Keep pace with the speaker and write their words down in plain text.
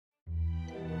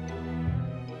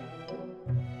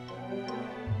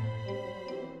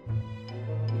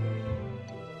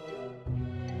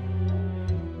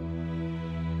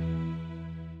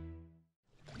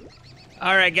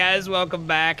All right, guys, welcome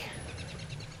back.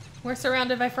 We're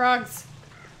surrounded by frogs.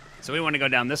 So we want to go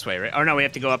down this way, right? Oh, no, we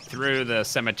have to go up through the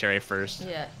cemetery first.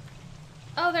 Yeah.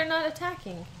 Oh, they're not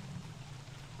attacking.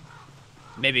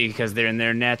 Maybe because they're in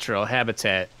their natural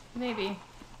habitat Maybe.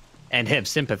 and have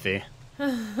sympathy.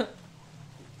 I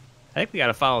think we got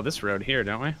to follow this road here,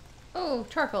 don't we? Oh,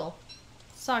 charcoal.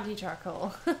 Soggy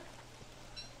charcoal. Picking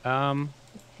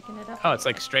it up. Oh, it's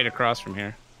like straight across from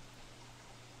here.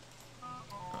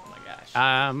 Oh my gosh.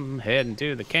 I'm heading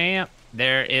to the camp.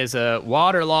 There is a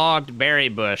waterlogged berry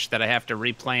bush that I have to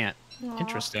replant. Aw.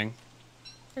 Interesting.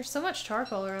 There's so much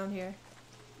charcoal around here.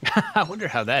 I wonder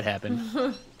how that happened.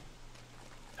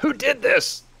 Who did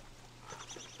this?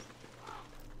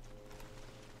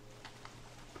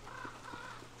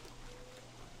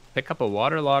 Pick up a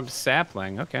waterlogged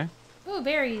sapling. Okay. Ooh,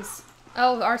 berries.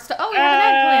 Oh, we have an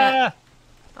eggplant. Ah!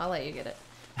 I'll let you get it.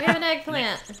 We have an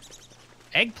eggplant.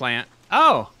 Eggplant?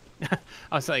 Oh!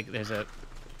 I was like, there's a... Is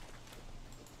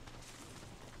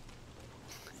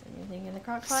there anything in the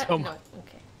crock pot? So no. much.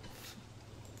 Okay.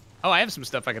 Oh, I have some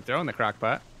stuff I could throw in the crock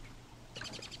pot.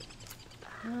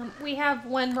 We have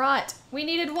one rot. We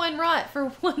needed one rot for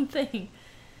one thing.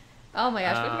 Oh my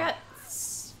gosh,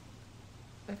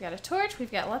 we've got a torch.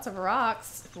 We've got lots of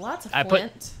rocks, lots of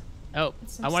flint. Oh,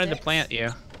 I wanted to plant you.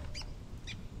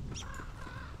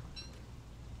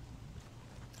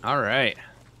 All right.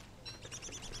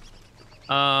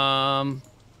 I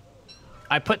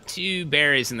put 2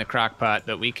 berries in the crock pot,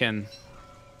 but we can...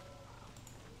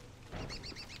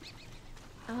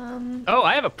 Oh,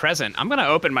 I have a present. I'm gonna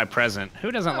open my present.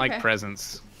 Who doesn't like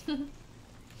presents?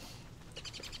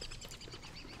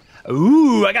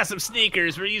 Ooh, I got some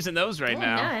sneakers. We're using those right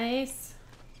now. Nice.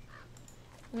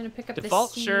 I'm gonna pick up the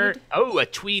Default seed. shirt. Oh, a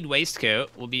tweed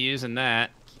waistcoat. We'll be using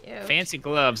that. Cute. Fancy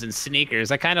gloves and sneakers.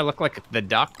 I kind of look like the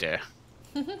doctor.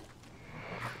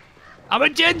 I'm a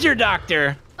ginger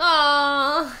doctor.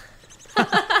 Aww.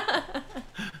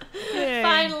 Yay.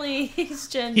 Finally, he's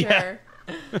ginger.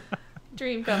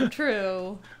 Dream come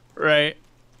true. Right.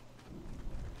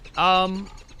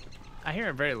 I hear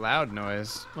a very loud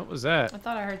noise. What was that? I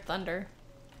thought I heard thunder.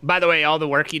 By the way, all the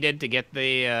work you did to get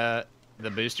the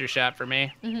booster shot for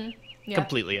me, Yeah.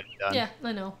 completely undone. Yeah,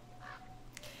 I know.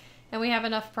 And we have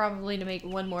enough probably to make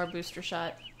one more booster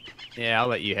shot. Yeah, I'll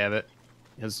let you have it.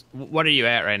 Because what are you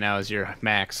at right now? Is your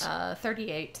max?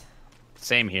 38.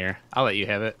 Same here. I'll let you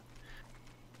have it.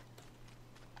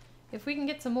 If we can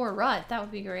get some more rut, that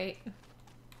would be great.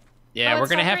 Yeah, Oh, we're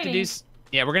gonna it's have not to do. raining.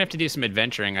 Yeah, we're gonna have to do some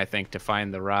adventuring, I think, to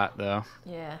find the rot, though.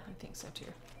 Yeah, I think so too.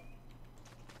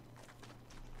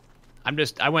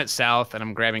 I went south and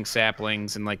I'm grabbing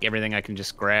saplings and like everything I can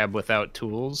just grab without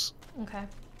tools. Okay.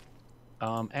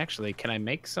 Actually, can I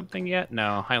make something yet?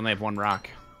 No, I only have 1 rock.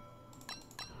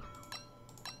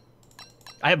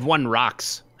 I have 1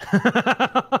 rocks.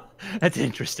 That's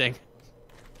interesting.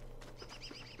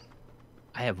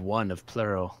 I have 1 of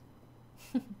plural.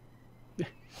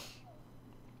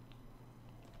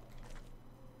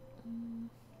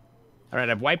 All right,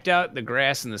 I've wiped out the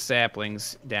grass and the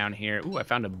saplings down here. Ooh, I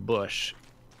found a bush.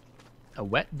 A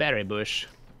wet berry bush.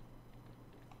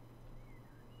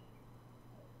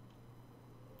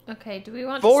 Okay, do we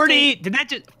want 40, to did that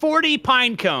just, 40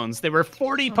 pine cones. There were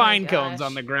 40 Oh my pine cones gosh.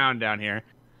 on the ground down here.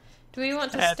 Do we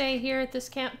want to stay here at this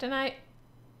camp tonight?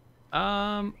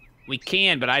 We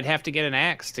can, but I'd have to get an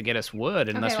axe to get us wood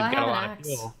unless well, we've I got a have lot an of axe.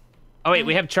 fuel. Oh wait,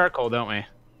 we have charcoal, don't we?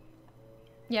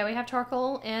 Yeah, we have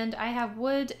charcoal, and I have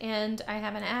wood, and I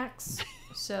have an axe.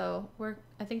 So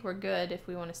I think we're good if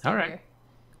we want to stay All right. here.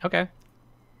 Okay. Okay,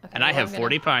 And I well, have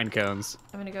 40 pine cones.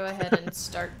 I'm gonna go ahead and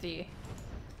start the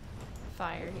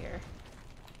fire here.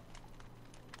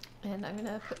 And I'm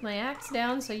gonna put my axe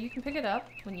down so you can pick it up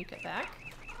when you get back.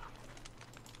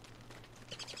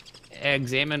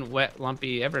 Examine wet,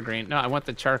 lumpy evergreen. No, I want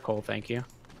the charcoal, thank you.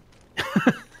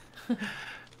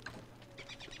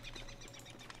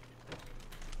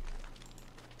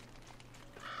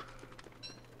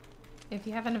 If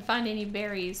you happen to find any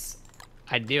berries.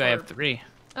 I do, I have 3.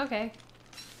 Okay.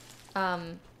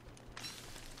 I'm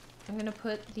gonna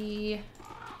put the...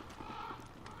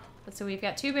 So we've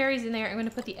got 2 berries in there. I'm gonna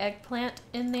put the eggplant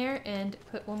in there and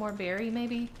put 1 more berry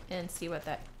maybe and see what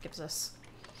that gives us.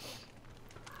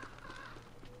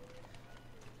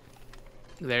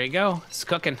 There you go. It's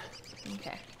cooking.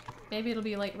 Okay. Maybe it'll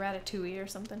be like ratatouille or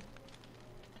something.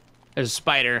 There's a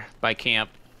spider by camp.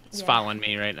 It's Yeah. following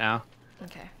me right now.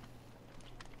 Okay.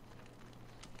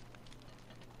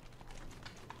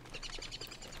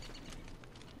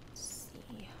 Let's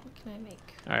see. What can I make?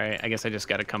 All right, I guess I just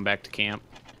got to come back to camp.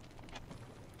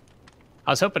 I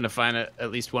was hoping to find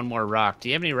at least 1 more rock. Do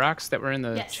you have any rocks that were in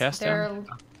the Yes, chest? there down?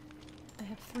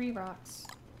 3 rocks.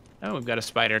 Oh, we've got a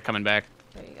spider coming back.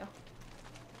 There you go.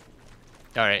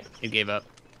 All right, it gave up.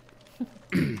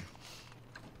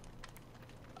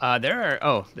 Oh,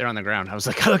 they're on the ground. I was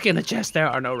like, look in the chest. There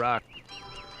are no rocks.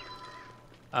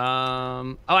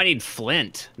 Oh, I need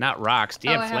flint, not rocks. Do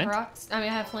you have flint? I have rocks. I mean,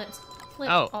 I have flint.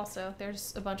 Flint also.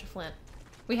 There's a bunch of flint.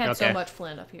 We had so much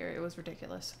flint up here. It was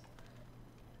ridiculous.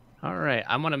 All right,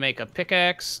 I'm gonna make a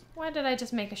pickaxe. Why did I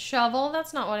just make a shovel?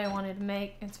 That's not what I wanted to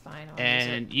make. It's fine.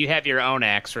 And you have your own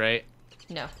axe, right?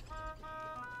 No.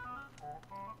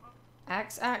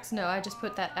 Axe? No, I just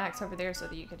put that axe over there so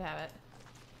that you could have it.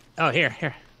 Oh,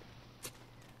 here.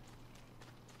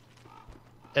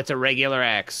 That's a regular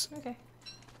axe. Okay.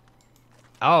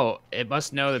 Oh, it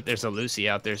must know that there's a Lucy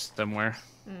out there somewhere.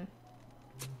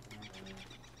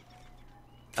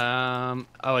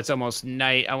 Oh, it's almost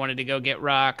night. I wanted to go get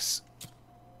rocks.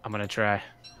 I'm gonna try.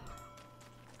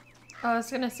 Oh, I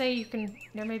was gonna say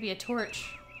there may be a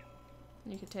torch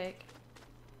you could take.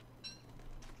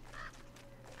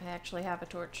 I actually have a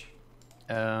torch.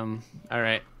 All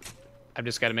right. I've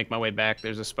just got to make my way back.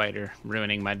 There's a spider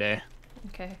ruining my day.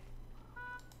 Okay.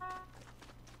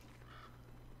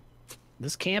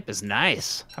 This camp is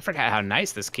nice. I forgot how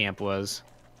nice this camp was.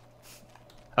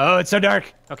 Oh, it's so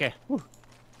dark. Okay. Whew.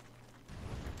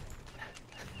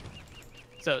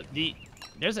 So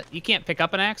you can't pick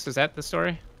up an axe? Is that the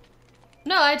story?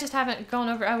 No, I just haven't gone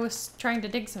over. I was trying to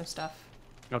dig some stuff.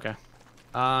 Okay.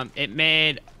 It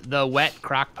made the wet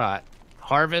crock pot.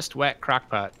 Harvest wet crock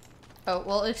pot. Oh,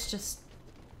 well, it's just...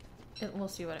 we'll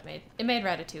see what it made. It made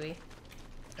ratatouille.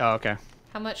 Oh, okay.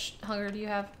 How much hunger do you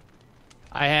have?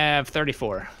 I have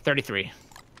 33.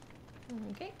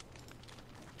 Okay.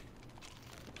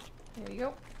 There you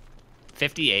go.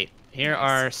 58. Here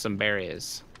are some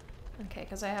berries. Okay,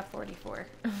 because I have 44.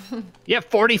 You have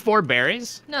 44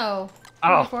 berries? No.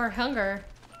 44 hunger.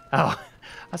 Oh.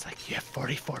 I was like, you have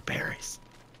 44 berries.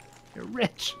 You're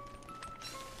rich.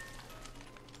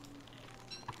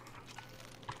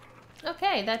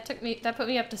 Okay, that put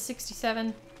me up to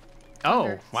 67. Oh,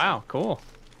 hunger, wow, cool.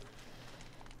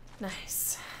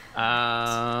 Nice.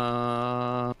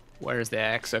 Where's the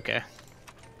axe? Okay.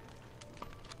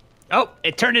 Oh,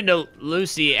 it turned into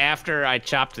Lucy after I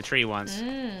chopped the tree once.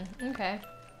 Okay.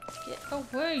 Get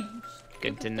away.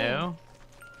 Good to know.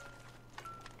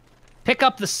 Pick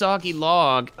up the soggy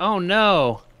log. Oh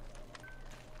no.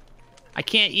 I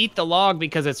can't eat the log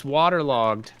because it's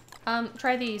waterlogged.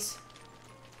 Try these.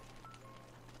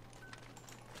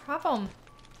 Drop them.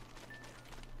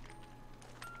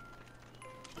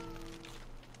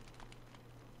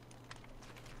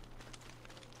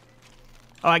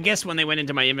 Oh, I guess when they went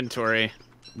into my inventory,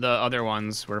 the other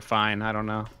ones were fine. I don't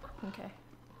know. Okay.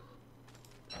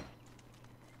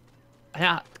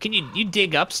 Yeah, can you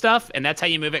dig up stuff and that's how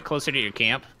you move it closer to your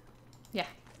camp? Yeah.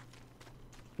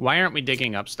 Why aren't we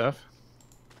digging up stuff?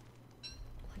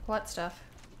 Like what stuff?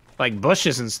 Like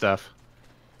bushes and stuff.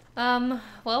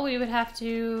 Well, we would have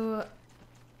to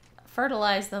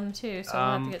fertilize them too, so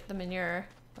we'll have to get the manure,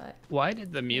 but... Why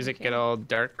did the music get all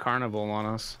dark carnival on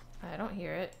us? I don't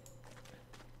hear it.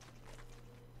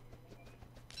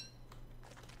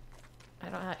 I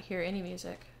don't hear any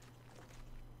music.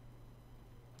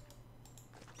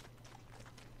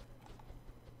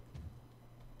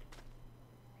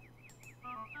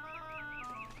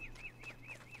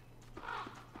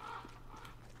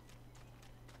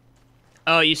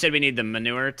 Oh, you said we need the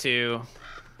manure to...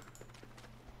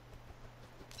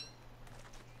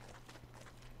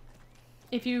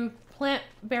 If you plant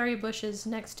berry bushes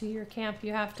next to your camp,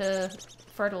 you have to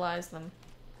fertilize them.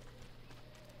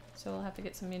 So we'll have to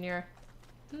get some manure.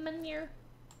 Manure.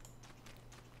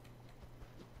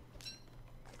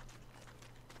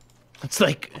 It's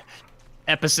like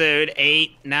episode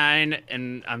 8, 9,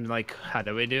 and I'm like, how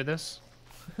do we do this?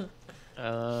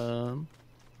 I'm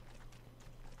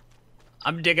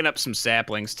digging up some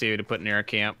saplings too to put near our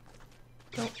camp.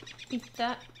 Don't eat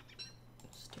that.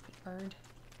 Stupid bird.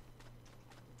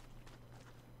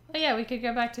 Oh yeah, we could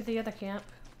go back to the other camp.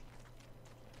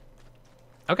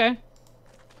 Okay.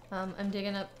 I'm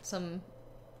digging up some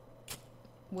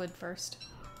wood first.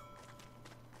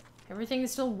 Everything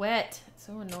is still wet. It's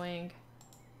so annoying.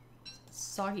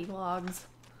 Soggy logs.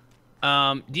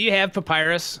 Do you have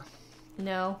papyrus?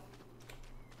 No.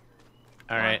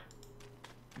 All right.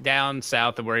 Down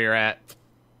south of where you're at,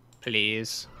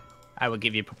 please. I will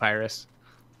give you papyrus.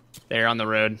 There on the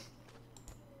road.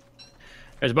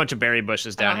 There's a bunch of berry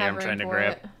bushes down here I'm trying to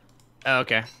grab. Oh,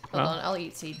 okay. Hold on, I'll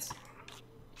eat seeds.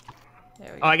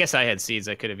 There we go. Oh, I guess I had seeds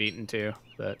I could have eaten too,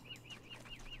 but...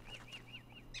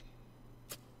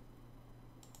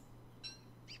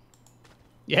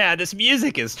 Yeah, this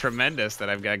music is tremendous that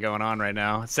I've got going on right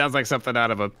now. It sounds like something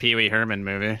out of a Pee Wee Herman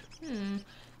movie.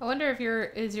 I wonder if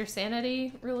is your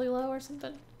sanity really low or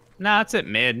something? Nah, it's at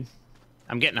mid.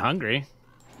 I'm getting hungry.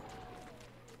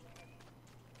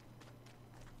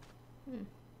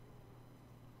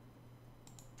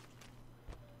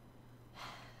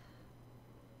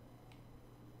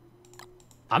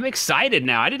 I'm excited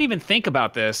now. I didn't even think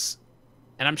about this.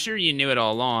 And I'm sure you knew it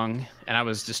all along, and I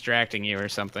was distracting you or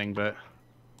something, but...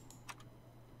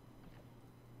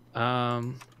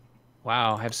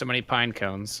 Wow, I have so many pine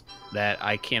cones that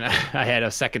I can't... I had a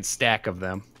second stack of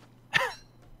them.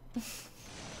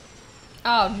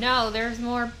 Oh, no, there's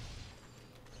more.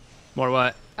 More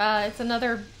what? It's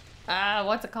another...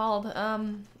 what's it called?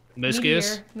 Moose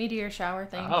goose? Meteor shower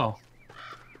thing. Oh.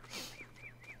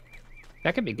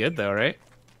 That could be good, though, right?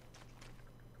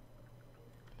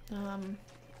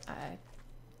 I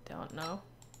don't know.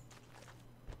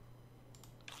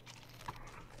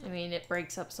 I mean, it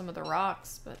breaks up some of the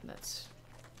rocks, but that's...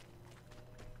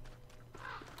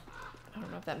 I don't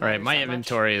know if that matters. Alright, my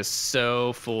inventory is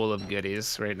so full of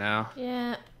goodies right now.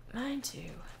 Yeah, mine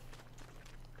too.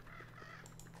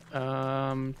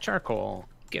 Charcoal.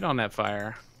 Get on that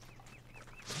fire.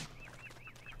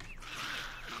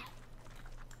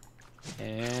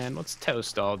 And let's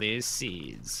toast all these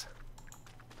seeds.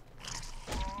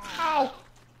 Ow!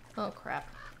 Oh, crap.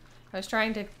 I was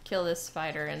trying to kill this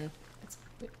spider, and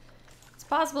it's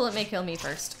possible it may kill me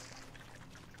first.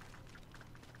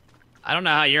 I don't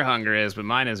know how your hunger is, but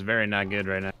mine is very not good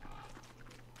right now.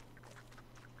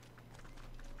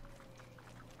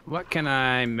 What can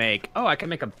I make? Oh, I can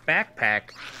make a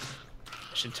backpack.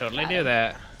 I should totally do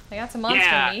that. I got some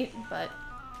monster meat, but...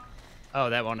 Oh,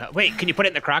 that won't help. Wait, can you put it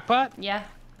in the crock pot? Yeah,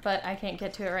 but I can't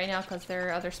get to it right now because there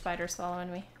are other spiders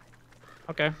following me.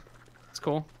 Okay. That's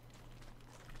cool.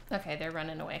 Okay, they're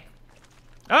running away.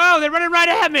 Oh, they're running right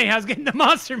at me! I was getting the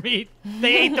monster meat.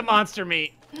 They ate the monster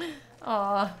meat.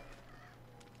 Aw.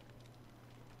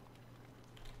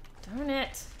 Darn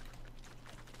it.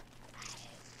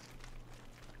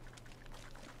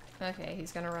 Okay,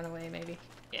 he's gonna run away, maybe.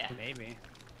 Yeah. Maybe.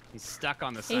 He's stuck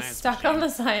on the science He's stuck machine. on the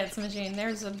science machine.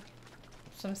 There's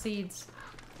some seeds.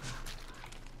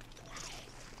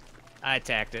 I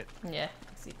attacked it. Yeah,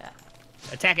 I see that.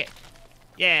 Attack it.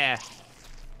 Yeah.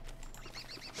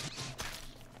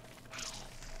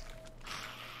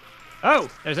 Oh,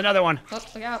 there's another one. Oh,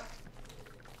 look out.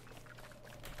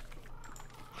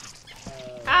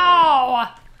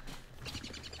 Ow!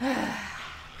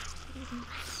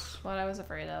 What I was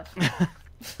afraid of.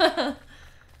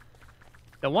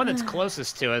 The one that's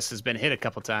closest to us has been hit a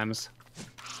couple times.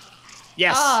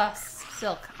 Yes. Ah,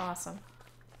 silk. Awesome.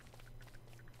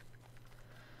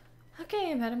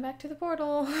 Okay, I'm heading back to the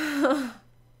portal.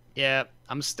 Yeah,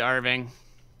 I'm starving.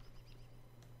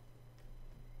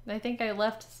 I think I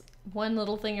left one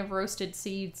little thing of roasted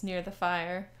seeds near the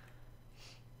fire.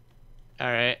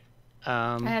 All right.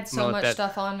 I had so much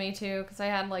stuff on me too, because I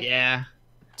had like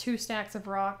 2 stacks of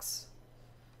rocks,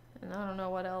 and I don't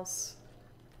know what else.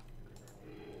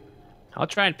 I'll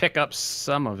try and pick up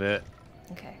some of it.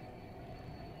 Okay.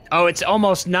 Oh, it's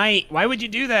almost night. Why would you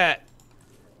do that?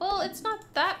 Well, it's not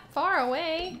that far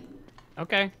away.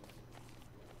 Okay.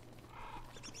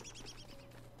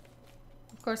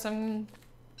 Of course, I'm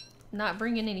not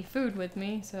bringing any food with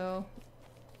me, so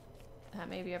that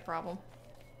may be a problem.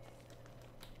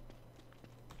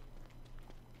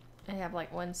 I have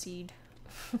like 1 seed.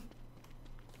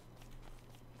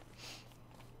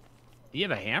 You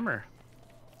have a hammer.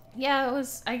 Yeah, it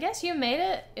was... I guess you made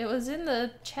it. It was in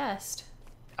the chest.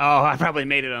 Oh, I probably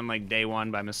made it on like day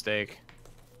 1 by mistake.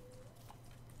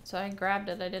 So I grabbed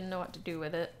it. I didn't know what to do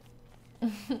with it.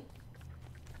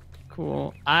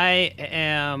 Cool. I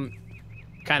am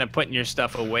kind of putting your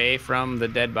stuff away from the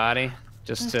dead body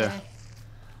just to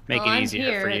make it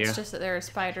easier for you. It's just that there are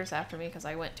spiders after me because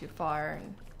I went too far.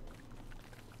 And...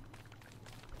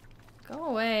 Go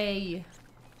away,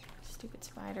 stupid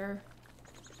spider.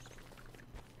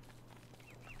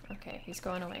 Okay, he's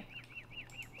going away.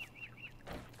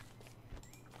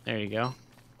 There you go.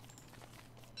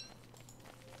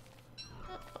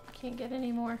 Oh, can't get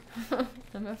any more.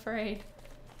 I'm afraid.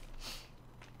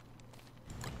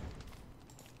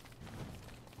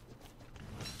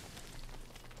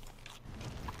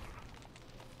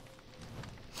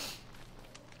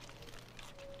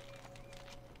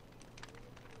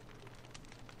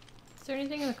 Is there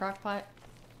anything in the crock pot?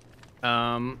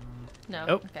 No?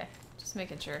 Nope. Okay. Just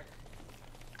making sure.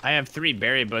 I have 3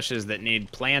 berry bushes that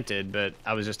need planted, but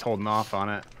I was just holding off on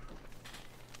it.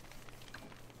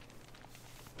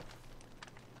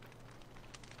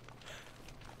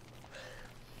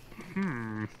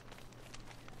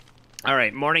 All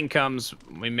right, morning comes.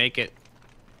 We make it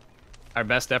our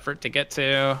best effort to get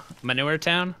to Manure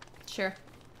Town. Sure.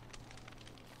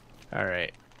 All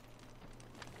right.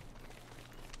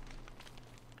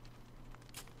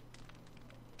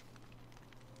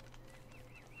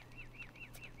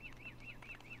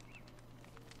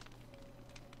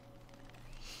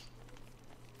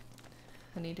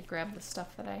 I need to grab the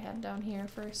stuff that I had down here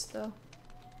first, though.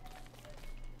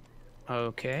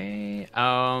 Okay.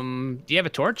 Do you have a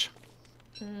torch?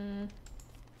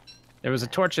 There was a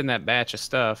torch in that batch of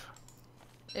stuff.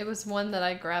 It was one that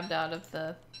I grabbed out of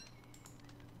the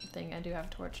thing. I do have a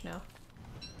torch now.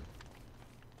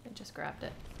 I just grabbed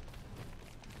it.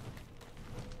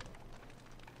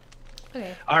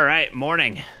 Okay. All right,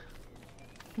 morning.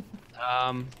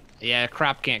 Yeah,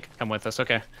 crop can't come with us.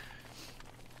 Okay.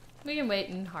 We can wait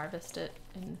and harvest it.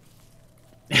 And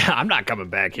I'm not coming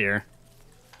back here.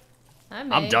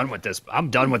 I'm done with this.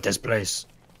 I'm done with this place.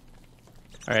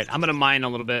 All right, I'm gonna mine a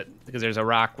little bit because there's a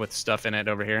rock with stuff in it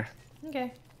over here.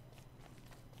 Okay.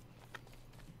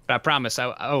 But I promise,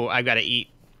 I gotta eat.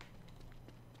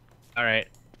 All right,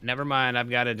 never mind. I've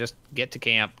got to just get to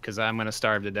camp because I'm gonna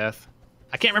starve to death.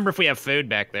 I can't remember if we have food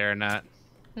back there or not.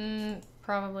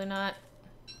 Probably not.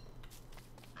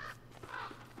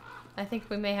 I think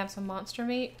we may have some monster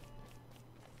meat,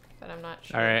 but I'm not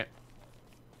sure. All right.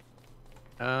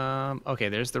 Okay,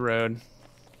 there's the road.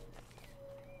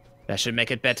 That should make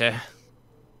it better.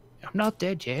 I'm not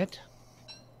dead yet.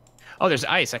 Oh, there's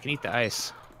ice. I can eat the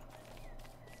ice.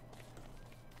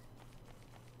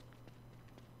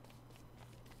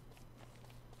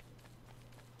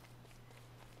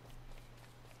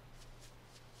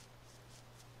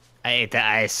 I ate the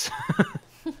ice.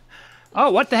 Oh,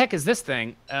 what the heck is this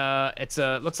thing? It's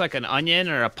looks like an onion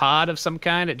or a pod of some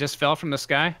kind. It just fell from the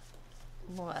sky.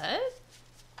 What?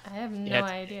 I have no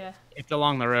idea. It's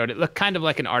along the road. It looked kind of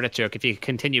like an artichoke. If you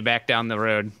continue back down the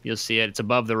road, you'll see it. It's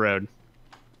above the road.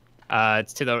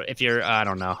 It's to the. If you're, I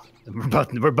don't know.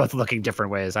 We're both looking different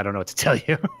ways. I don't know what to tell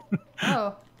you.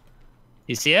 Oh.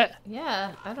 You see it?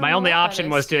 Yeah. I don't know My only what option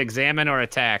that was is. to examine or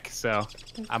attack. So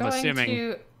I'm Going assuming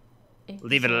to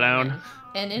leave it alone.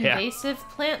 An invasive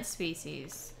plant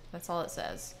species. That's all it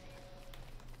says.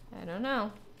 I don't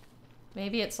know.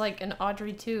 Maybe it's like an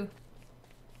Audrey 2.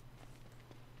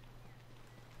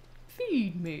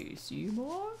 Feed me,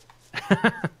 Seymour.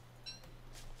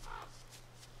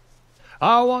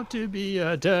 I want to be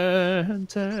a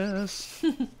dentist.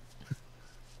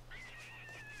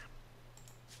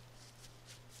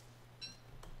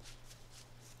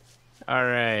 All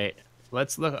right,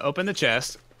 let's look. Open the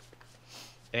chest.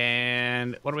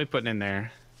 And what are we putting in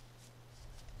there?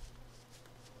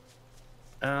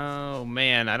 Oh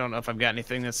man, I don't know if I've got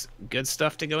anything that's good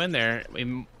stuff to go in there.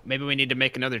 Maybe we need to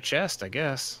make another chest, I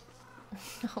guess.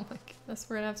 Oh my goodness,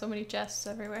 we're gonna have so many chests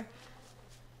everywhere.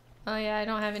 Oh yeah, I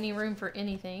don't have any room for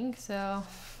anything, so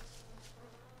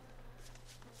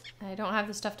I don't have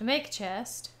the stuff to make a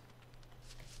chest.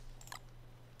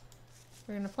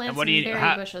 We're gonna plant some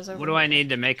berry bushes over What do I need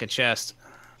to make a chest?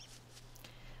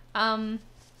 Is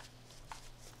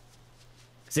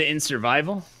it in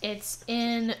survival? It's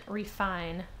in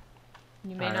refine.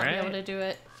 You may not be able to do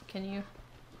it. Can you?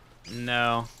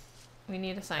 No. We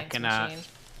need a science cannot. machine.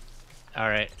 All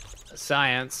right,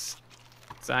 science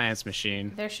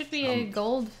machine. There should be a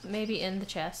gold maybe in the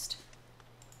chest.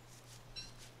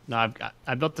 No,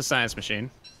 I built the science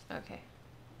machine. Okay.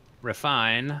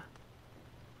 Refine.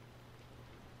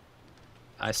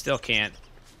 I still can't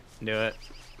do it.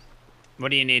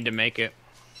 What do you need to make it?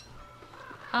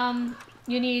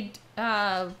 You need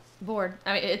board.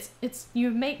 I mean, it's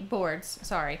you make boards.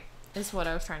 Sorry, is what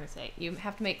I was trying to say. You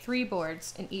have to make 3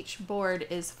 boards, and each board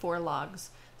is 4 logs.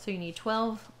 So you need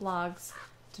 12 logs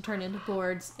to turn into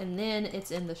boards, and then it's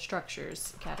in the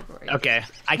structures category. Okay,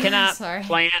 I cannot Sorry.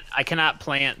 plant. I cannot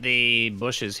plant the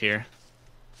bushes here,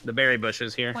 the berry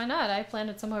bushes here. Why not? I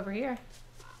planted some over here.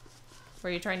 Were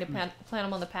you trying to plant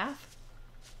them on the path?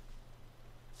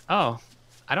 Oh,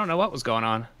 I don't know what was going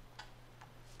on.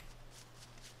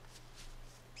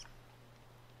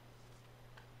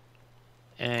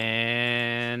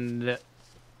 And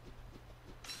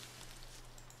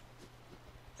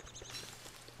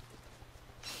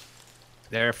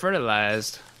they're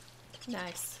fertilized.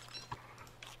 Nice.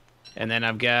 And then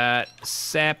I've got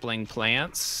sapling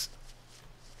plants.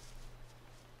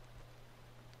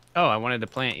 Oh, I wanted to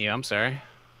plant you. I'm sorry.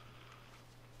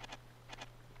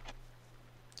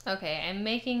 Okay, I'm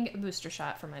making a booster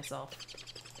shot for myself.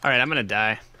 All right, I'm gonna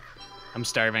die. I'm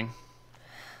starving.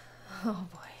 Oh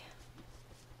boy.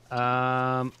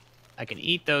 I can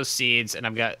eat those seeds, and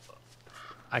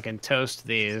I can toast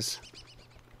these.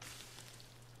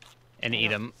 and eat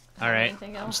them. have All right.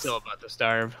 anything I'm else. still about to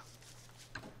starve.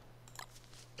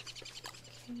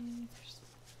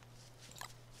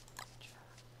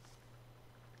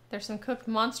 There's some cooked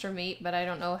monster meat, but I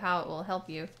don't know how it will help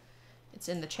you. It's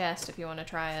in the chest if you want to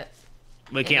try it.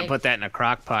 We can't put that in a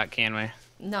crock pot, can we?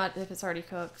 Not if it's already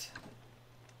cooked.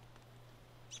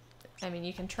 I mean,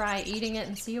 you can try eating it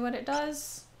and see what it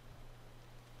does.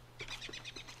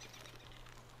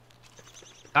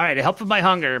 All right, it helped with my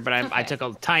hunger, but I Okay. took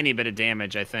a tiny bit of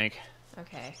damage, I think.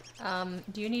 Okay.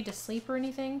 Do you need to sleep or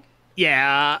anything?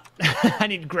 Yeah, I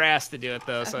need grass to do it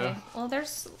though. Okay. So Well,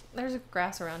 there's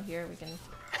grass around here. We can.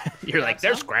 you're grab like,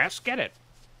 there's some. grass, get it.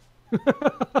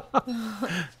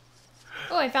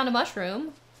 Oh, I found a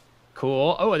mushroom.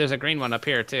 Cool. Oh, there's a green one up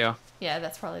here too. Yeah,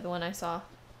 that's probably the one I saw.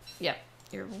 Yep,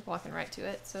 you're walking right to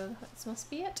it, so that must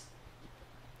be it.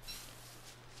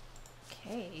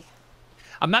 Okay.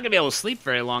 I'm not gonna be able to sleep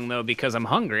very long though because I'm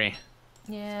hungry.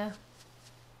 Yeah.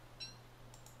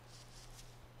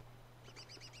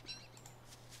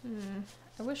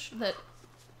 I wish that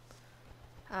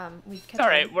we'd catch all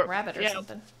right, a rabbit or yeah.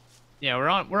 something. Yeah,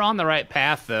 we're on the right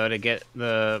path though to get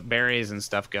the berries and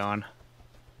stuff going.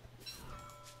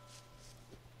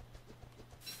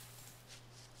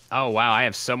 Oh wow, I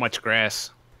have so much grass.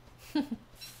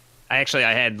 I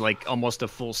had like almost a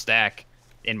full stack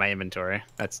in my inventory.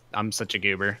 I'm such a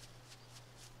goober.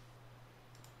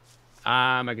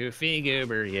 I'm a goofy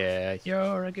goober, yeah.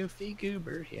 You're a goofy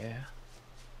goober, yeah.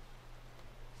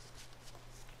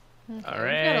 Okay, All we've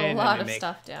right, got a let lot me of make-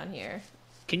 stuff down here.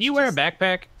 Can you wear a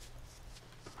backpack?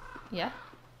 Yeah.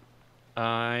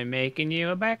 I'm making you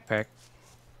a backpack.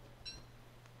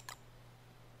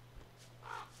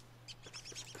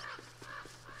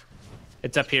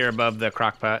 It's up here above the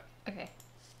crock pot. Okay.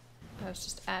 I was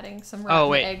just adding some Oh, rotten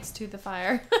wait. eggs to the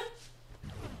fire.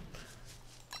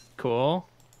 Cool.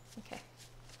 Okay.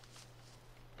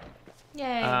 Yay,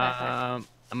 backpack.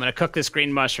 I'm gonna cook this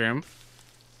green mushroom.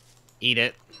 Eat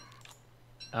it.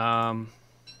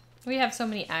 We have so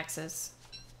many axes.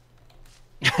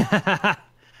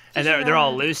 And they're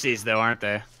all Lucy's though, aren't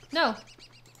they? No.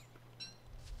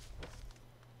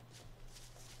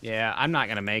 Yeah, I'm not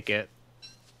gonna make it.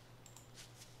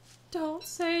 Don't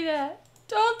say that.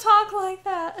 Don't talk like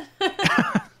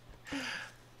that.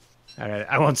 All right,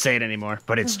 I won't say it anymore,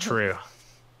 but it's true.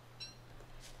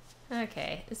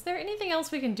 Okay. Is there anything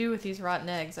else we can do with these rotten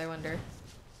eggs, I wonder?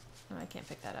 Oh, I can't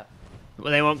pick that up.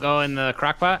 Well, they won't go in the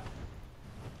crock pot?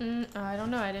 I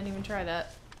don't know. I didn't even try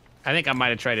that. I think I might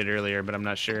have tried it earlier, but I'm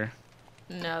not sure.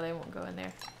 No, they won't go in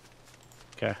there.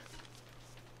 Okay.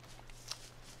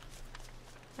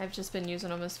 I've just been using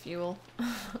them as fuel.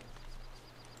 Let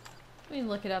me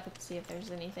look it up and see if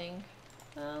there's anything.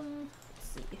 Let's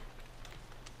see.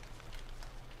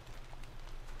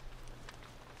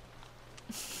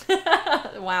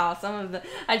 Wow, some of the...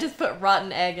 I just put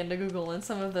rotten egg into Google and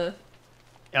some of the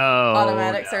Oh.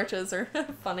 automatic no. searches are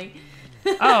funny.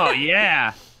 Oh,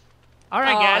 yeah. All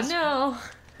right, guys. No.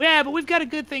 Yeah, but we've got a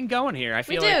good thing going here. I We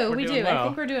feel like do, we're we doing do. I well.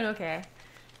 think we're doing okay.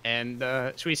 And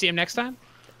should we see him next time?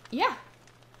 Yeah.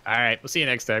 All right, we'll see you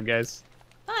next time, guys.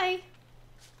 Bye.